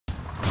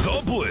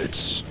The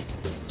Blitz,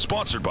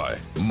 sponsored by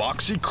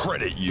Moxie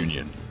Credit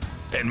Union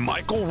and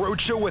Michael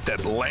Rocha with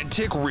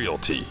Atlantic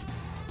Realty.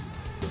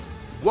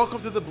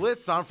 Welcome to The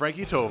Blitz. I'm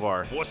Frankie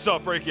Tovar. What's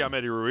up, Frankie? I'm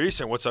Eddie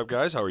Ruiz. And what's up,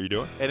 guys? How are you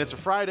doing? And it's a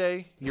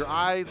Friday. Your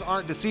eyes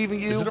aren't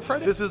deceiving you. Is it a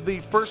Friday? This is the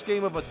first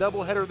game of a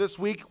doubleheader this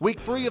week, week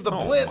 3 of The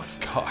Blitz.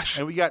 Oh, my gosh.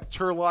 And we got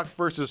Turlock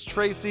versus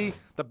Tracy,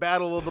 the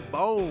battle of the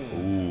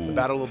bone, the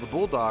battle of the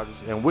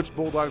Bulldogs. And which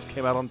Bulldogs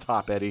came out on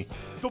top, Eddie?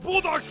 The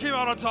Bulldogs came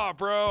out on top,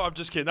 bro. I'm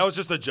just kidding. That was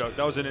just a joke.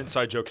 That was an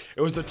inside joke.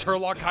 It was the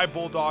Turlock High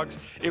Bulldogs.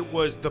 It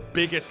was the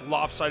biggest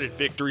lopsided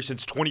victory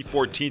since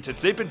 2014,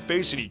 since they've been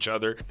facing each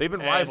other. They've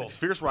been rivals,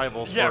 fierce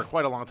rivals for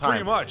quite a long time.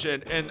 Pretty much.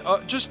 And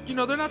just, you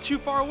know, they're not too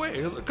far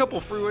away. A couple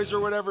of freeways or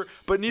whatever.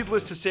 But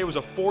needless to say, it was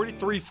a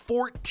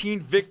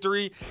 43-14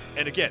 victory.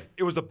 And again,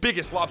 it was the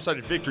biggest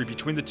lopsided victory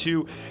between the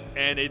two.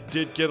 And it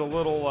did get a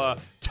little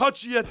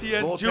touchy at the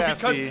end, too.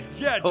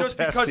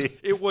 Because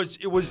it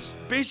was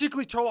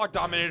basically Turlock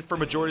dominated for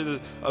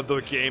majority of the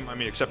game. I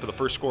mean, except for the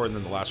first score and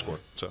then the last score.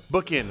 So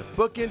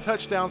bookend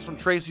touchdowns from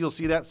Tracy. You'll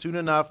see that soon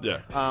enough. Yeah.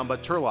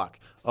 But Turlock,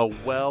 a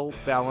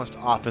well-balanced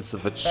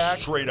offensive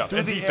attack. Straight up.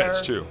 And defense,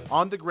 too.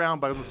 On the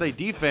ground, but I was going to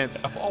say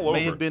defense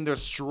may have been their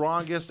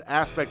strongest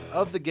aspect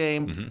of the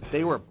game.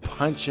 They were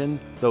punching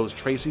those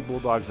Tracy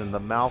Bulldogs in the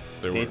mouth.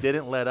 They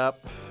didn't let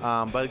up.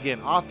 But again,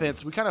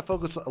 offense, we kind of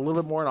focus a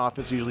little bit more on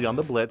offense, usually on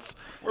the blitz.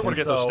 We're going to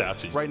get those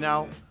stats easy. Right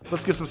now,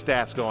 let's get some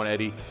stats going,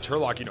 Eddie.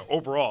 Turlock, you know,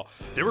 overall,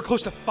 they were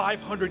close to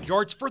 500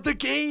 yards for the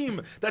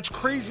game. That's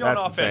crazy on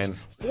offense. Insane.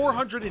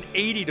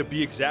 480 to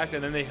be exact,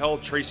 and then they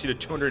held Tracy to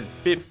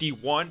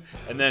 251.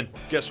 And then,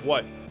 guess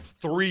what?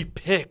 3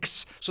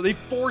 picks. So they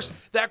forced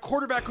that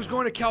quarterback who's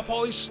going to Cal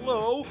Poly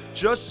slow,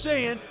 just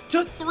saying,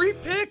 to 3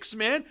 picks,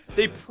 man.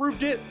 They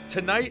proved it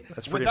tonight.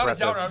 That's pretty without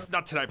impressive. a doubt,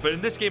 not tonight, but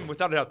in this game,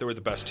 without a doubt, they were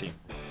the best team.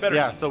 Better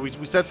team. So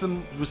we set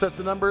some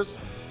numbers.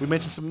 We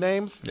mentioned some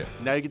names. Yeah.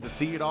 Now you get to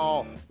see it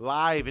all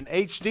live in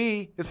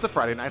HD. It's the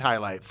Friday Night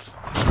Highlights.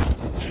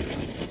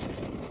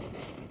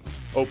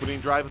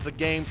 Opening drive of the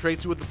game,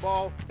 Tracy with the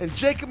ball, and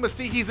Jacob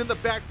Masihi's in the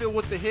backfield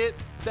with the hit.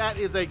 That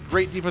is a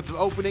great defensive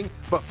opening,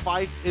 but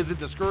Fife isn't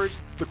discouraged.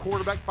 The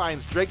quarterback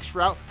finds Drake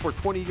Shrout for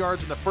 20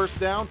 yards in the first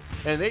down,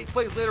 and 8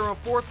 plays later on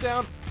 4th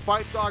down,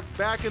 Fife dogs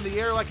back in the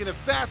air like an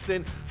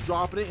assassin,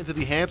 dropping it into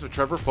the hands of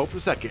Trevor Pope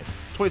II.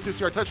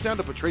 26-yard touchdown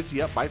to put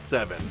Tracy up by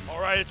 7.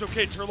 All right, it's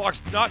okay.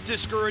 Turlock's not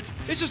discouraged.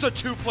 It's just a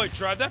 2-play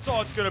drive. That's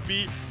all it's going to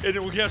be.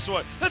 And guess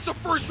what? That's the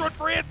first run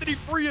for Anthony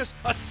Frias.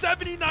 A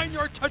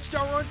 79-yard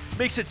touchdown run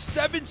makes it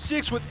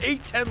 7-6 with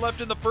 8:10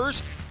 left in the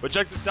first. But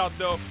check this out,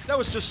 though. That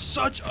was just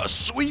such a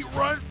sweet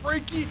run,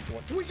 Frankie.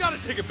 We got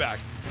to take it back.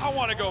 I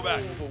want to go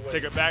back.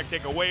 Take it back,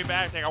 take it way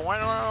back, take it way.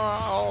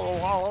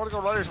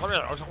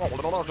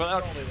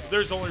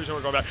 There's the only reason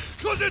we're going back.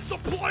 Because it's the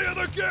play of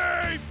the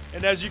game.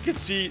 And as you can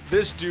see,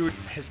 this dude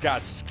has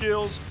got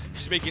skills.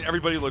 He's making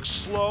everybody look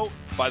slow.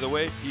 By the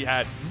way, he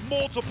had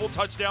multiple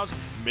touchdowns,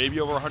 maybe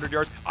over 100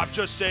 yards. I'm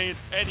just saying,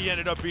 and he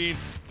ended up being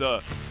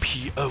the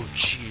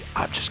POG.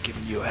 I'm just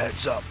giving you a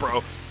heads up,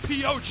 bro.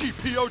 POG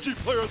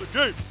player of the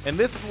game. And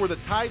this is where the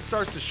tide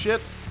starts to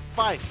shift.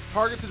 Fife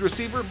targets his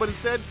receiver, but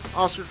instead,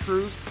 Oscar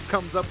Cruz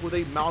comes up with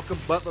a Malcolm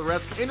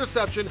Butler-esque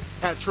interception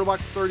at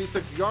Turlock's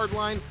 36-yard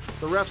line.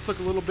 The refs took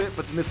a little bit,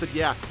 but then they said,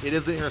 yeah, it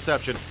is an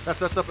interception. That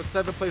sets up a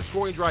 7-play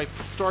scoring drive,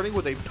 starting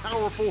with a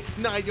powerful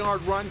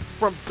 9-yard run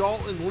from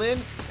Dalton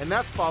Lynn, and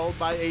that's followed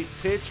by a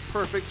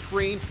pitch-perfect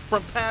screen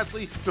from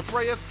Pasley to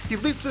Frias. He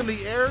leaps in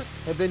the air,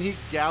 and then he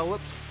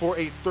gallops for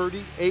a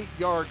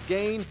 38-yard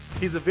gain.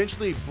 He's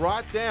eventually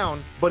brought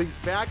down, but he's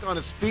back on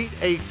his feet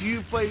a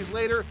few plays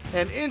later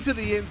and into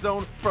the end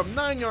zone from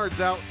 9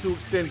 yards out to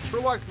extend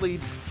Turlock's lead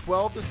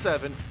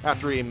 12-7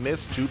 after a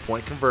missed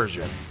 2-point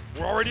conversion.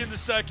 We're already in the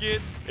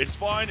second. It's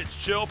fine. It's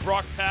chill.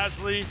 Brock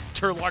Pasley.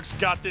 Turlock's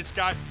got this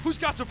guy who's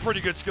got some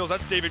pretty good skills.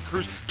 That's David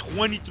Cruz.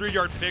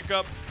 23-yard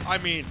pickup. I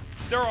mean,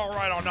 they're all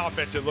right on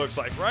offense, it looks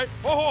like, right?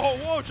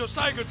 Whoa.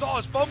 Josiah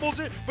Gonzalez fumbles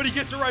it, but he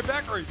gets it right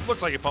back, or he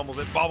looks like he fumbles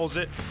it, bobbles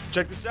it.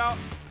 Check this out.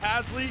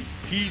 Pasley,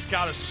 he's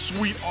got a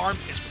sweet arm.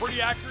 It's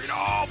pretty accurate.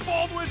 Oh,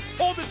 Baldwin.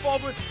 Hold it,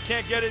 Baldwin.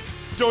 Can't get it.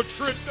 Don't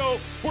trip, though.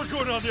 We're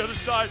going on the other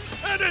side.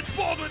 And it's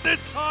Baldwin this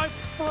time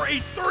for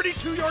a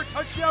 32-yard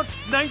touchdown.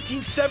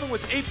 19-7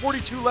 with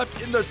 8:42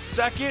 left in the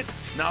second.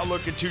 Not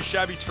looking too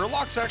shabby.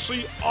 Turlock's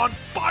actually on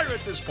fire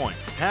at this point.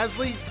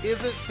 Pasley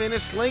isn't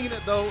finished slinging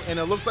it, though, and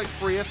it looks like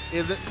Frias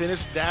isn't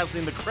finished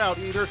dazzling the crowd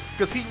either,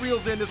 because he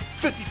reels in this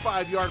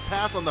 55-yard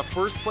pass on the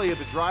first play of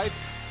the drive,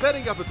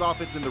 setting up his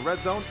offense in the red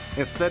zone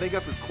and setting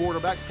up his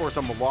quarterback for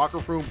some locker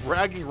room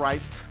bragging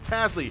rights.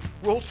 Pasley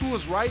rolls to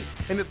his right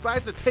and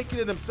decides to take it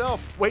in himself.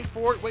 Wait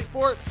for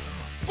it.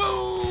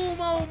 Boom!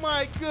 Oh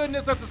my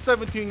goodness, that's a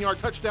 17-yard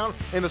touchdown,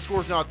 and the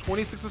score is now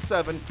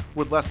 26-7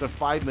 with less than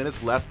 5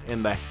 minutes left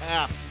in the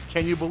half.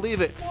 Can you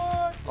believe it?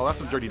 What? Oh, that's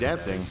some dirty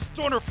dancing.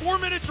 So under 4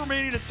 minutes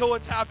remaining until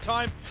it's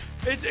halftime,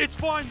 It's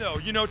fine, though.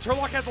 You know,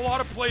 Turlock has a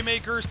lot of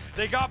playmakers.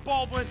 They got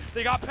Baldwin.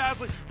 They got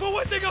Pasley. But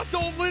what, they got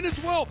Dolan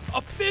as well.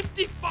 A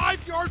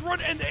 55-yard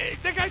run. And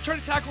that guy tried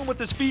to tackle him with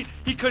his feet.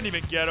 He couldn't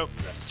even get him.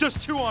 It's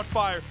just two on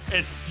fire.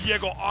 And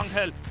Diego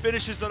Angel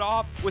finishes it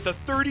off with a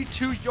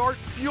 32-yard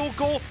field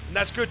goal. And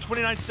that's good,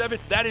 29-7.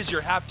 That is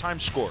your halftime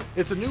score.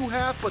 It's a new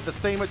half, but the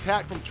same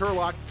attack from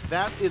Turlock.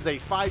 That is a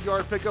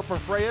 5-yard pickup from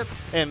Freyas.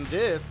 And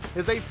this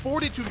is a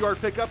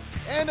 42-yard pickup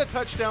and a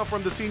touchdown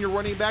from the senior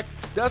running back.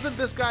 Doesn't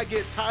this guy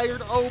get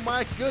tired? Oh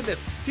my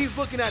goodness. He's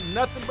looking at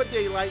nothing but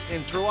daylight,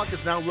 and Turlock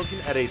is now looking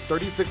at a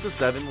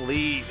 36-7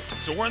 lead.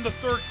 So we're in the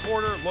third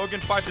quarter.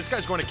 Logan Fife, this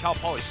guy's going to Cal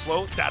Poly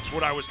slow. That's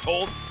what I was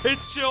told.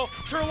 It's chill.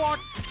 Turlock,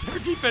 their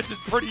defense is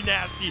pretty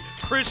nasty.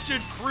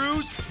 Christian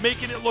Cruz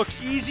making it look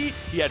easy.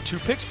 He had 2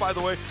 picks, by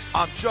the way.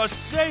 I'm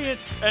just saying.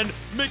 And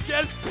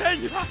Miguel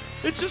Peña,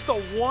 it's just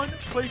a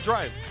one-play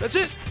drive. That's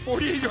it.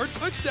 48-yard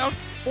touchdown.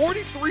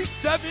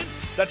 43-7.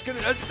 That's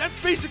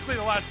basically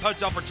the last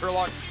touchdown for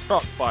Turlock.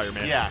 Turlock fire,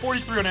 man. Yeah.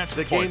 43 unanswered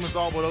The points. game is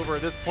all but over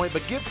at this point,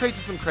 but give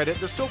Tracy some credit.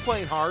 They're still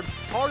playing hard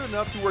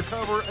enough to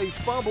recover a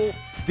fumble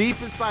deep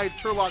inside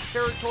Turlock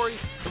territory.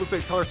 It looks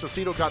like Tyler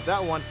Saucedo got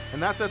that one,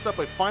 and that sets up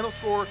a final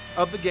score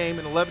of the game,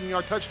 an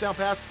 11-yard touchdown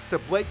pass to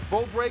Blake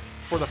Boldbreak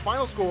for the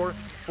final score,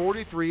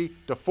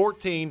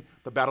 43-14.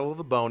 The Battle of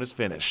the Bone is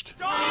finished.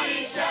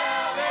 We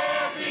shall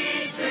there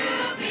be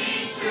true,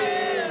 be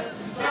true.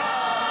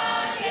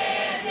 Strong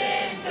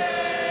and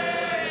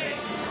enduring.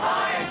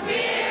 Our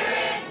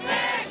spirits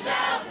never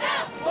shall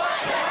melt. What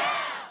the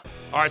hell?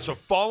 All right, so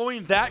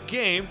following that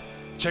game,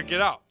 check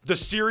it out. The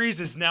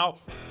series is now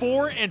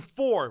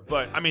 4-4,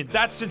 but I mean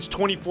that's since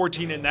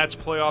 2014, and that's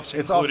playoffs included.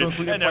 It's also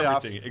including and playoffs.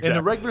 everything. Exactly. In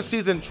the regular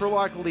season,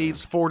 Turlock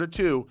leads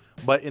 4-2,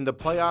 but in the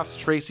playoffs,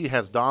 Tracy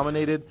has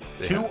dominated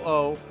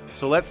 2-0.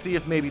 So let's see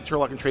if maybe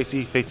Turlock and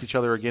Tracy face each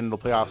other again in the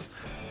playoffs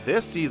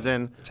this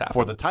season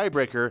for the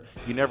tiebreaker.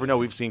 You never know.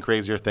 We've seen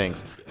crazier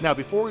things. Now,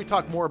 before we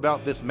talk more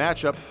about this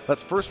matchup,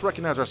 let's first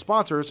recognize our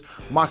sponsors,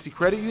 Moxie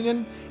Credit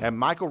Union and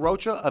Michael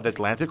Rocha of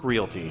Atlantic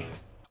Realty.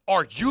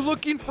 Are you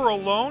looking for a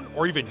loan,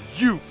 or even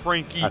you,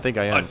 Frankie? I think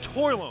I am. A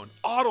toy loan,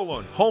 auto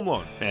loan, home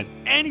loan, man,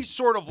 any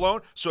sort of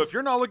loan. So if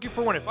you're not looking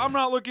for one, if I'm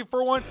not looking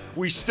for one,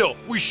 we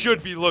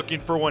should be looking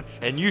for one,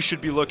 and you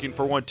should be looking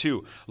for one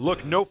too.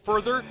 Look no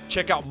further.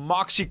 Check out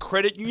Moxie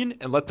Credit Union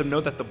and let them know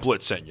that the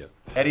Blitz sent you.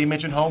 Eddie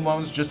mentioned home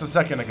loans just a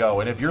second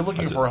ago, and if you're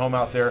looking for a home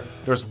out there,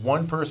 there's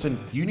one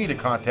person you need to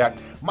contact,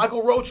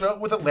 Michael Rocha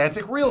with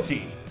Atlantic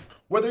Realty.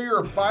 Whether you're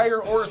a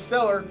buyer or a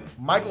seller,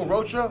 Michael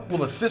Rocha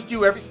will assist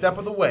you every step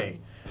of the way.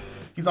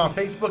 He's on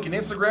Facebook and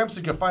Instagram, so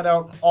you can find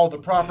out all the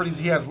properties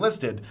he has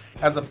listed.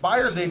 As a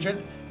buyer's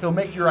agent, he'll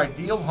make your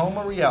ideal home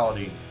a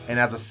reality. And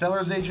as a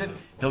seller's agent,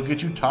 he'll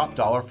get you top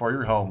dollar for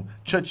your home.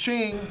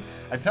 Cha-ching!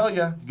 I tell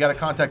you got to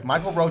contact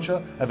Michael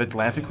Rocha of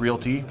Atlantic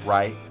Realty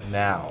right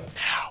now.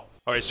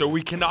 All right, so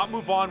we cannot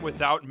move on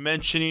without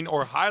mentioning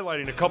or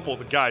highlighting a couple of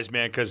the guys,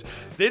 man, because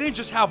they didn't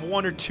just have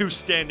one or two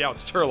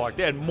standouts, Turlock.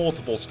 They had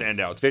multiple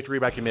standouts. Victory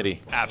by committee.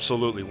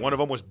 Absolutely. One of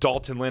them was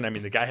Dalton Lynn. I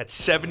mean, the guy had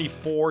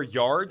 74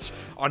 yards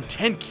on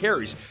 10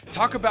 carries.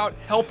 Talk about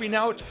helping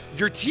out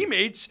your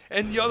teammates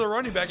and the other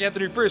running back,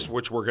 Anthony Frisch,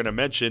 which we're going to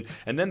mention.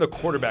 And then the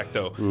quarterback,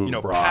 though,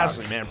 Brock.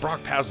 Pasley, man,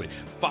 Brock Pasley.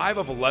 5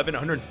 of 11,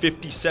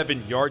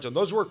 157 yards. And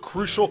those were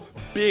crucial,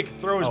 big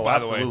throws, by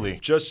the way.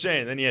 Just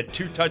saying. Then he had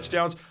 2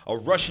 touchdowns, a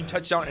rushing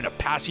touchdown and a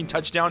passing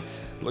touchdown.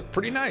 Looked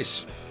pretty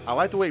nice. I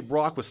like the way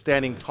Brock was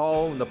standing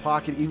tall in the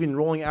pocket, even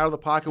rolling out of the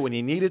pocket when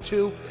he needed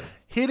to,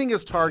 hitting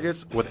his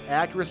targets with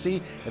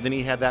accuracy, and then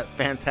he had that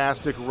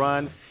fantastic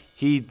run.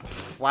 He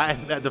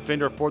flattened that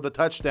defender for the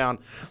touchdown.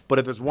 But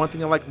if there's one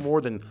thing I like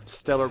more than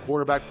stellar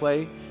quarterback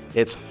play,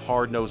 it's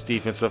hard-nosed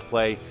defensive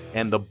play.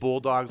 And the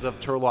Bulldogs of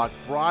Turlock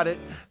brought it.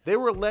 They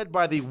were led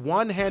by the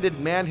one-handed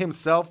man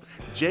himself,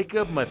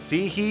 Jacob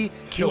Masihi.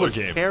 He was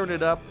tearing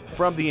it up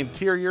from the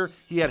interior.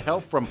 He had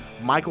help from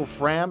Michael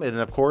Fram, and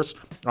then, of course,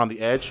 on the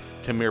edge,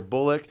 Tamir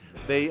Bullock.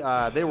 They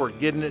were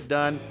getting it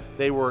done.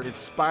 They were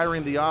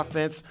inspiring the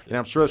offense, and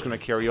I'm sure it's going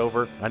to carry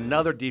over.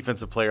 Another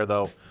defensive player,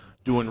 though,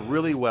 doing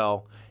really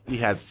well. He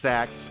had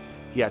sacks.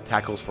 He had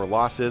tackles for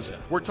losses.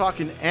 We're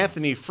talking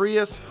Anthony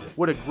Frias.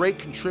 What a great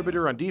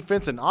contributor on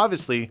defense, and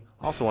obviously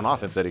also on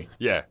offense, Eddie.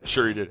 Yeah,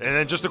 sure he did. And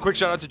then just a quick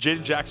shout out to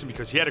Jaden Jackson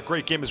because he had a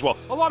great game as well.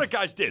 A lot of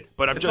guys did,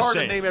 but I'm just saying. It's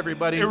hard to name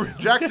everybody.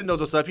 Jackson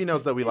knows what's up. He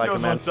knows that we like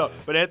him, man. What's up.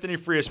 But Anthony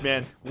Frias,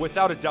 man,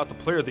 without a doubt, the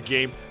player of the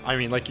game. I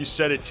mean, like you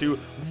said it too,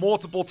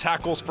 multiple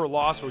tackles for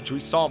loss, which we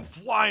saw him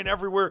flying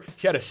everywhere.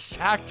 He had a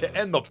sack to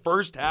end the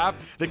first half.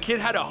 The kid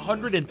had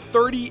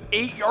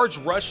 138 yards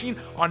rushing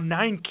on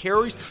 9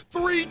 carries,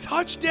 3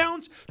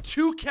 touchdowns,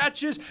 2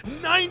 catches,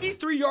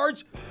 93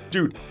 yards.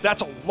 Dude,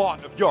 that's a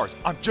lot of yards.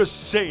 I'm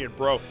just saying,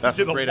 bro. That's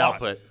a great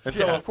output. And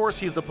so, of course,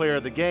 he's the player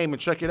of the game.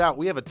 And check it out.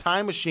 We have a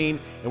time machine,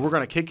 and we're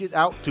going to kick it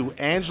out to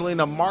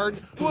Angelina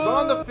Martin, who's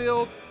on the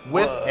field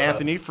with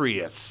Anthony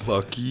Frias.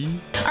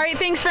 Lucky. All right,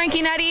 thanks, Frankie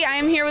and Eddie. I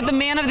am here with the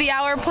man of the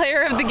hour,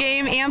 player of the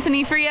game,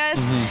 Anthony Frias.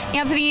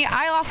 Anthony,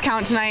 I lost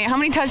count tonight. How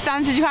many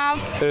touchdowns did you have?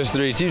 It was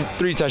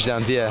 3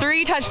 touchdowns, yeah.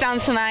 3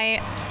 touchdowns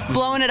tonight.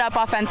 blowing it up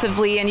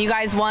offensively, and you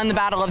guys won the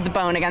Battle of the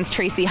Bone against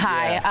Tracy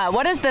High. Yeah.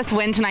 What does this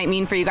win tonight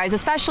mean for you guys,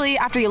 especially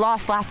after you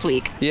lost last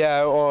week?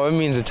 Yeah, well, it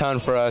means a ton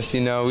for us.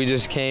 You know, we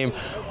just came,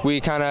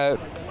 we kind of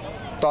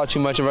thought too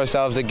much of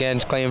ourselves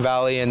against Clay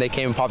Valley, and they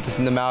came and popped us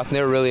in the mouth, and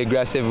they were really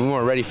aggressive. We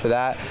weren't ready for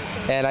that.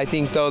 And I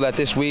think, though, that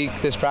this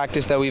week, this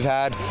practice that we've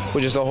had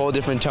was just a whole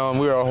different tone.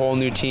 We were a whole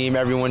new team.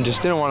 Everyone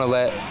just didn't want to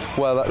let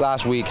what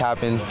last week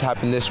happen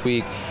this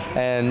week.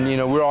 And, you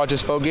know, we were all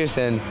just focused,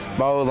 and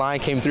my old line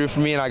came through for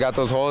me, and I got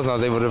those holes, and I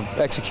was able to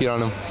execute on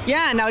them.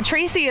 Yeah, now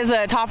Tracy is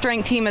a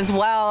top-ranked team as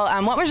well.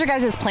 What was your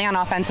guys' plan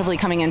offensively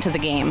coming into the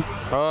game?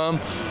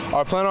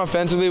 Our plan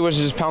offensively was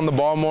to just pound the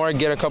ball more,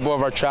 get a couple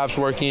of our traps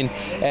working,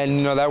 and,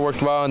 you know, that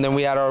worked well. And then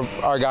we had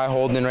our guy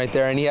Holden right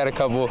there, and he had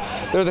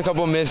there was a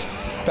couple missed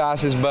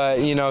passes, but,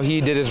 you know, he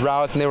did his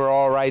routes, and they were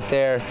all right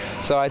there.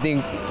 So I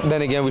think,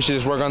 then again, we should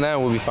just work on that,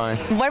 and we'll be fine.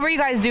 What were you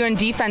guys doing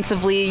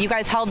defensively? You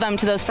guys held them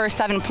to those first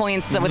 7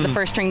 points with the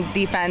first-string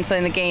defense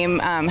in the game.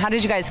 How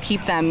did you guys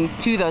keep them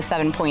to those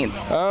 7 points?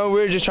 We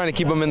were just trying to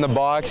keep them in the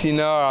box, you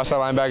know, our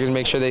outside linebackers,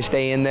 make sure they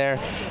stay in there.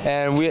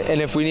 And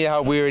if we need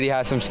help, we already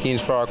had some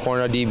schemes for our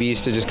corner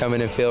DBs to just come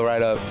in and fill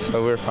right up,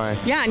 so we're fine.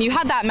 Yeah, and you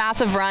had that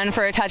massive run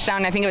for a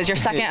touchdown. I think it was your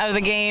second of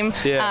the game.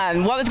 Yeah.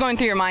 What was going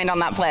through your mind on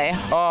that play?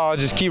 Oh,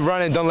 just keep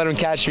running. Don't let him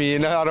catch me. You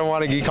know, I don't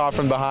want to get caught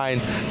from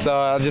behind. So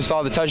I just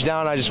saw the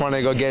touchdown. I just wanted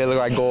to go get it. Look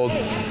like gold.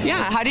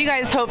 Yeah. How do you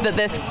guys hope that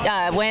this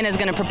win is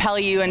going to propel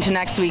you into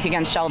next week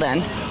against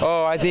Sheldon?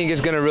 Oh, I think it's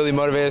going to really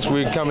motivate us.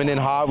 We're coming in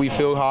hot. We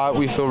feel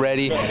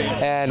ready,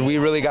 and we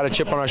really got a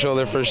chip on our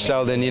shoulder for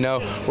Sheldon. You know,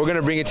 we're going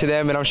to bring it to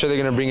them, and I'm sure they're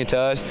going to bring it to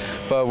us.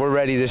 But we're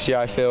ready this year,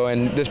 I feel,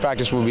 and this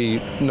practice will be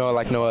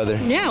like no other.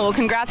 Yeah. Well,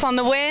 congrats on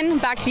the win.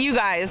 Back to you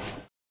guys.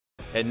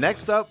 And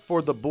next up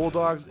for the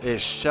Bulldogs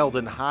is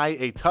Sheldon High,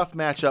 a tough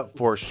matchup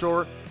for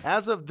sure.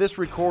 As of this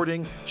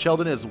recording,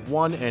 Sheldon is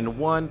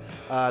 1-1.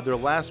 Their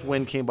last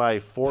win came by a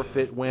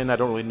forfeit win. I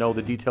don't really know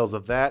the details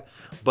of that,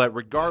 but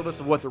regardless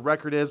of what the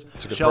record is,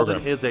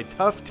 Sheldon is a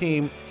tough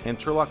team, and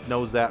Turlock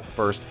knows that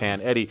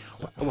firsthand. Eddie,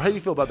 how do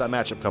you feel about that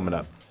matchup coming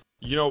up?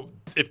 You know,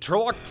 if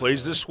Turlock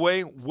plays this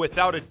way,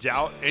 without a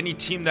doubt, any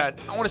team that,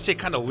 I want to say,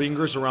 kind of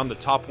lingers around the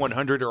top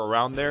 100 or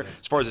around there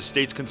as far as the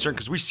state's concerned,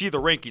 because we see the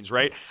rankings,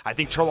 right? I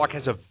think Turlock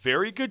has a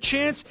very good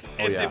chance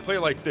if they play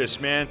like this,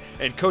 man.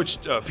 And Coach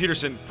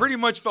Peterson pretty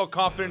much felt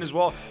confident as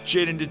well.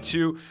 Jaden did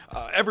too.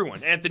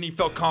 Everyone, Anthony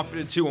felt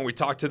confident too when we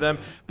talked to them.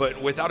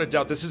 But without a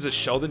doubt, this is a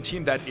Sheldon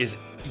team that is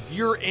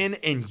year in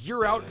and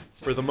year out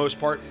for the most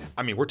part.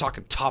 I mean, we're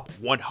talking top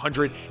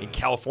 100 in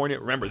California.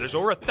 Remember, there's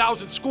over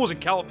 1,000 schools in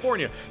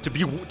California. To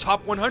be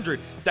top 100,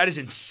 that is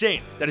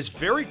insane. That is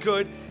very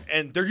good,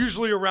 and they're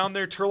usually around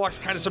there. Turlock's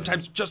kind of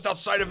sometimes just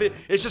outside of it.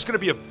 It's just going to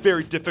be a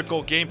very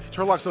difficult game.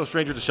 Turlock's no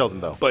stranger to Sheldon,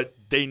 though. But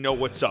they know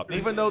what's up.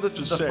 Even though this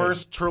is the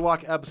first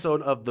Turlock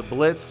episode of the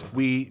Blitz,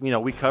 we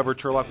covered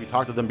Turlock. We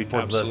talked to them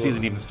before the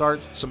season even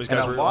starts. Some of these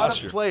guys were a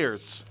lot of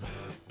players,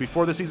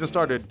 before the season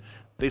started,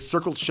 they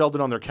circled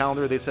Sheldon on their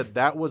calendar. They said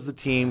that was the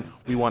team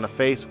we want to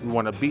face. We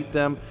want to beat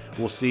them.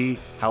 We'll see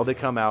how they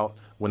come out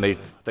when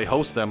they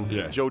host them.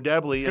 Yeah. Joe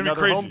Debley,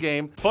 another home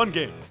game. Fun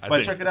game.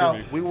 But check it out.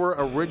 We were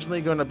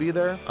originally going to be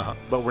there,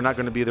 but we're not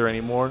going to be there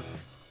anymore.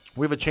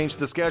 We have a change to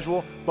the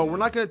schedule, but we're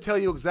not going to tell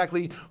you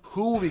exactly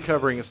who we'll be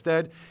covering.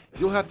 Instead,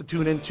 you'll have to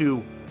tune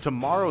into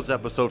tomorrow's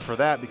episode for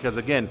that, because,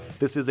 again,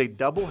 this is a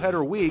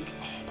doubleheader week,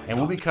 and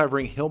we'll be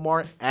covering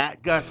Hillmar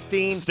at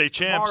Gustine. State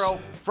champs.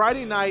 Tomorrow,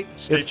 Friday night.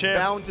 State it's champs.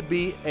 bound to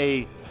be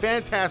a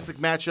fantastic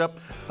matchup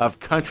of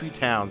country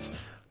towns.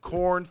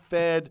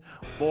 Corn-fed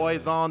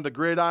boys on the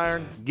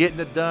gridiron, getting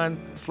it done,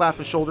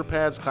 slapping shoulder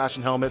pads,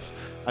 clashing helmets.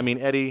 I mean,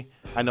 Eddie,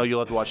 I know you'll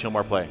have to watch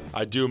Hillmar play.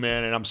 I do,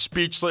 man, and I'm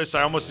speechless.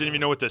 I almost didn't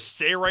even know what to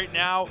say right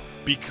now,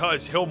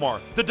 because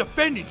Hillmar, the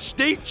defending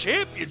state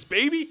champions,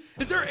 baby.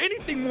 Is there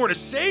anything more to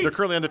say? They're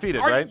currently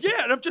undefeated, right?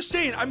 Yeah, and I'm just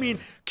saying, I mean,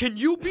 can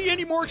you be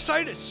any more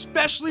excited,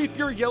 especially if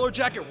you're a Yellow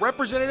Jacket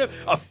representative,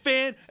 a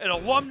fan, an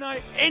alumni,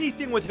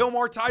 anything with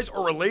Hillmar ties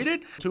or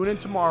related? Tune in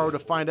tomorrow to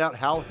find out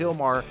how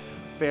Hillmar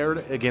fared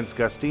against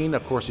Gustine.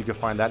 Of course, you can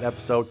find that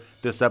episode,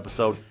 this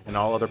episode, and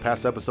all other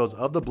past episodes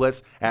of The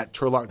Blitz at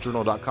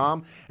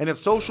turlockjournal.com. And if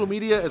social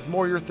media is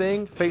more your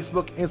thing,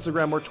 Facebook,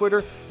 Instagram, or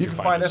Twitter, you can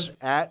find us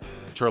at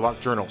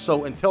Turlock Journal.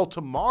 So until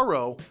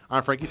tomorrow,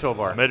 I'm Frankie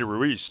Tovar. I'm Eddie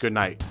Ruiz. Good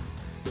night.